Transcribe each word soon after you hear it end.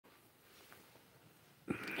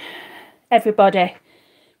everybody.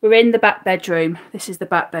 We're in the back bedroom. This is the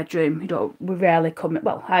back bedroom. We rarely come,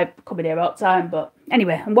 well, I come in here all the time, but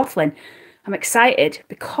anyway, I'm waffling. I'm excited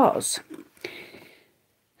because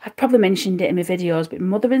I've probably mentioned it in my videos, but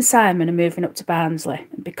Mother and Simon are moving up to Barnsley.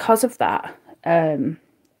 And because of that, they're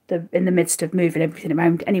in the midst of moving everything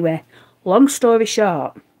around. Anyway, long story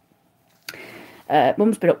short,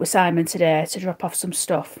 Mum's been up with Simon today to drop off some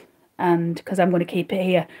stuff, and because I'm going to keep it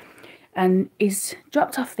here. And he's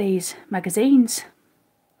dropped off these magazines.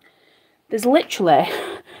 There's literally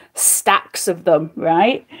stacks of them,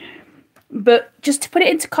 right? But just to put it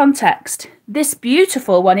into context, this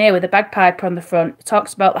beautiful one here with a bagpiper on the front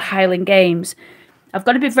talks about the Highland Games. I've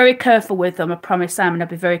got to be very careful with them. I promise Simon I'll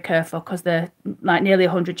be very careful because they're like nearly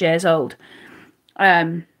 100 years old.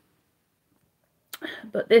 But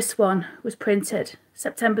this one was printed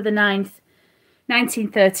September the 9th,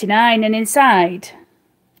 1939. And inside,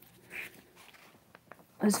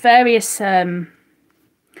 there's various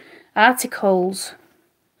articles.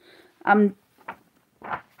 I'm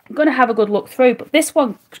going to have a good look through, but this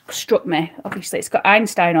one struck me. Obviously, it's got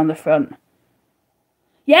Einstein on the front.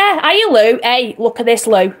 Yeah, are you, Lou? Hey, look at this,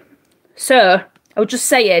 Lou. So, I was just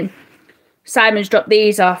saying, Simon's dropped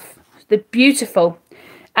these off. They're beautiful.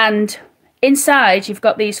 And inside, you've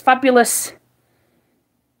got these fabulous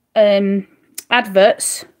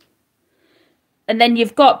adverts. And then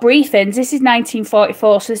you've got briefings. This is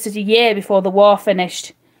 1944, so this is a year before the war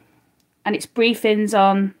finished. And it's briefings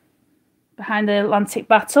on behind the Atlantic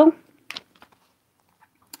Battle.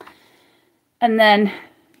 And then,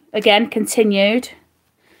 again, continued.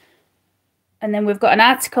 And then we've got an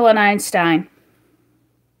article on Einstein.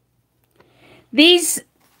 These,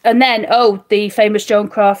 and then, oh, the famous Joan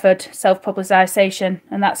Crawford self-publicisation.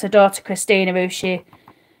 And that's her daughter, Christina,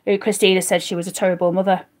 who Christina said she was a terrible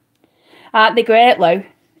mother. Aren't they great, Lou?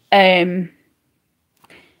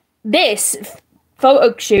 This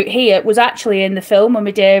photo shoot here was actually in the film on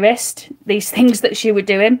My Dearest, these things that she was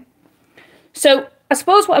doing. So I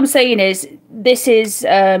suppose what I'm saying is this is,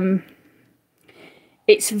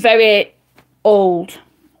 it's very old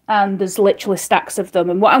and there's literally stacks of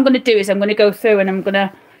them. And what I'm going to do is I'm going to go through and I'm going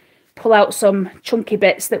to pull out some chunky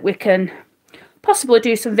bits that we can possibly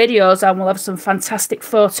do some videos on. We'll have some fantastic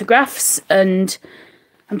photographs and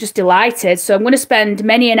I'm just delighted. So I'm going to spend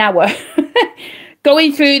many an hour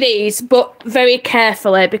going through these, but very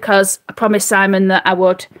carefully, because I promised Simon that I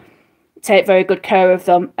would take very good care of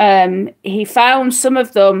them. He found some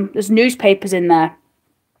of them, there's newspapers in there,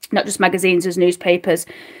 not just magazines, there's newspapers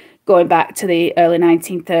going back to the early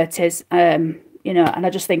 1930s, you know, and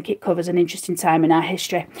I just think it covers an interesting time in our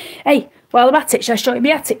history. Hey, while I'm at it, shall I show you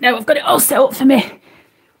my attic now? I've got it all set up for me.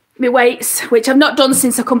 My weights, which I've not done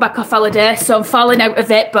since I come back off holiday, so I'm falling out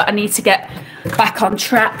of it, but I need to get back on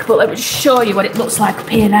track. But let me just show you what it looks like up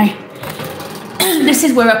here now. This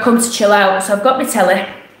is where I come to chill out. So I've got my telly.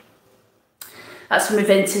 That's for my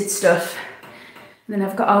vintage stuff. And then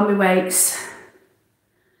I've got all my weights.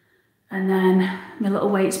 And then my little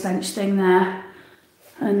weights bench thing there.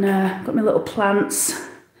 And I've got my little plants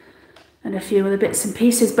and a few other bits and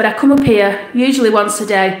pieces. But I come up here usually once a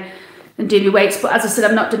day and do my weights, but as I said,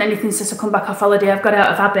 I've not done anything since I come back off holiday. I've got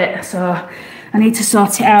out of habit, so I need to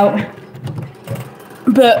sort it out.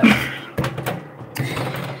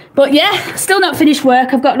 But yeah, still not finished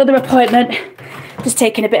work. I've got another appointment. Just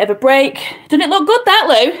taking a bit of a break. Doesn't it look good, that,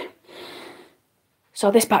 Lou?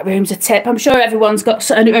 So this back room's a tip. I'm sure everyone's got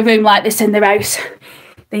a room like this in their house.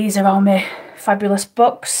 These are all my fabulous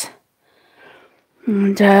books.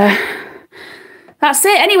 And that's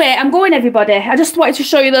it. Anyway, I'm going, everybody. I just wanted to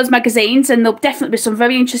show you those magazines, and there'll definitely be some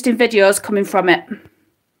very interesting videos coming from it.